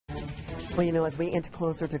Well, you know, as we inch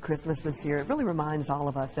closer to Christmas this year, it really reminds all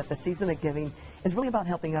of us that the season of giving is really about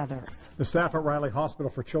helping others. The staff at Riley Hospital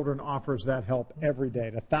for Children offers that help every day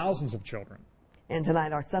to thousands of children. And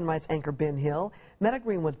tonight, our Sunrise anchor Ben Hill met a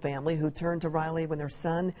Greenwood family who turned to Riley when their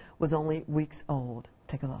son was only weeks old.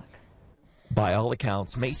 Take a look. By all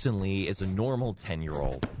accounts, Mason Lee is a normal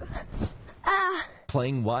 10-year-old.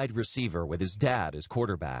 Playing wide receiver with his dad as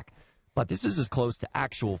quarterback. But this is as close to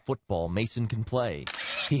actual football Mason can play.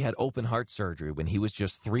 He had open heart surgery when he was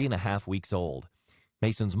just 3.5 weeks old.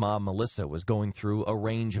 Mason's mom, Melissa, was going through a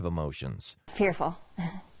range of emotions. Fearful,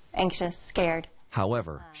 anxious, scared.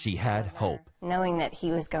 However, she had hope. Knowing that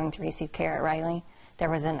he was going to receive care at Riley, there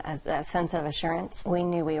was a sense of assurance. We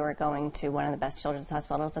knew we were going to one of the best children's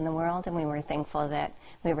hospitals in the world, and we were thankful that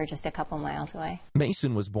we were just a couple miles away.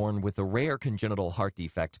 Mason was born with a rare congenital heart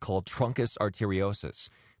defect called truncus arteriosus.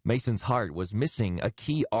 Mason's heart was missing a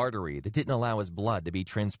key artery that didn't allow his blood to be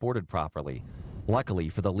transported properly. Luckily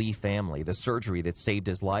for the Lee family, the surgery that saved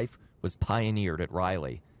his life was pioneered at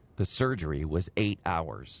Riley. The surgery was 8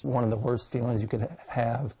 hours. One of the worst feelings you could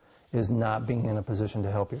have is not being in a position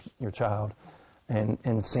to help your child.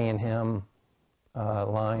 And seeing him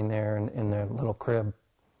lying there in their little crib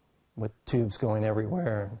with tubes going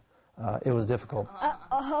everywhere, it was difficult.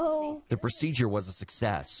 The procedure was a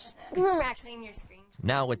success. Come on, Max.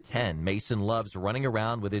 Now at 10, Mason loves running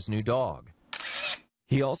around with his new dog.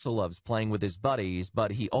 He also loves playing with his buddies, but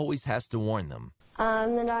he always has to warn them.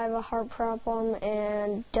 That I have a heart problem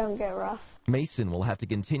and don't get rough. Mason will have to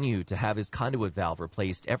continue to have his conduit valve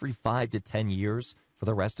replaced every 5 to 10 years for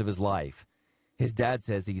the rest of his life. His dad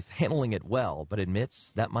says he's handling it well, but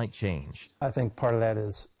admits that might change. I think part of that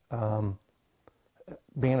is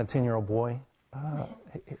being a 10-year-old boy.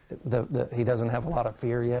 He doesn't have a lot of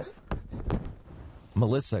fear yet.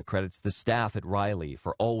 Melissa credits the staff at Riley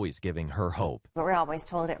for always giving her hope. But we're always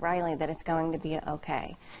told at Riley that it's going to be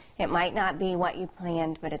okay. It might not be what you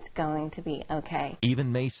planned, but it's going to be okay.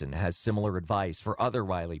 Even Mason has similar advice for other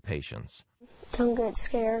Riley patients. Don't get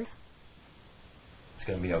scared. It's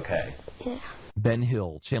going to be okay. Yeah. Ben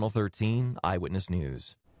Hill, Channel 13, Eyewitness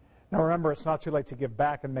News. Now remember, it's not too late to give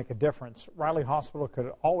back and make a difference. Riley Hospital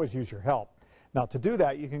could always use your help. Now to do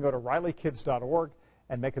that, you can go to rileykids.org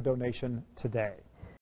and make a donation today.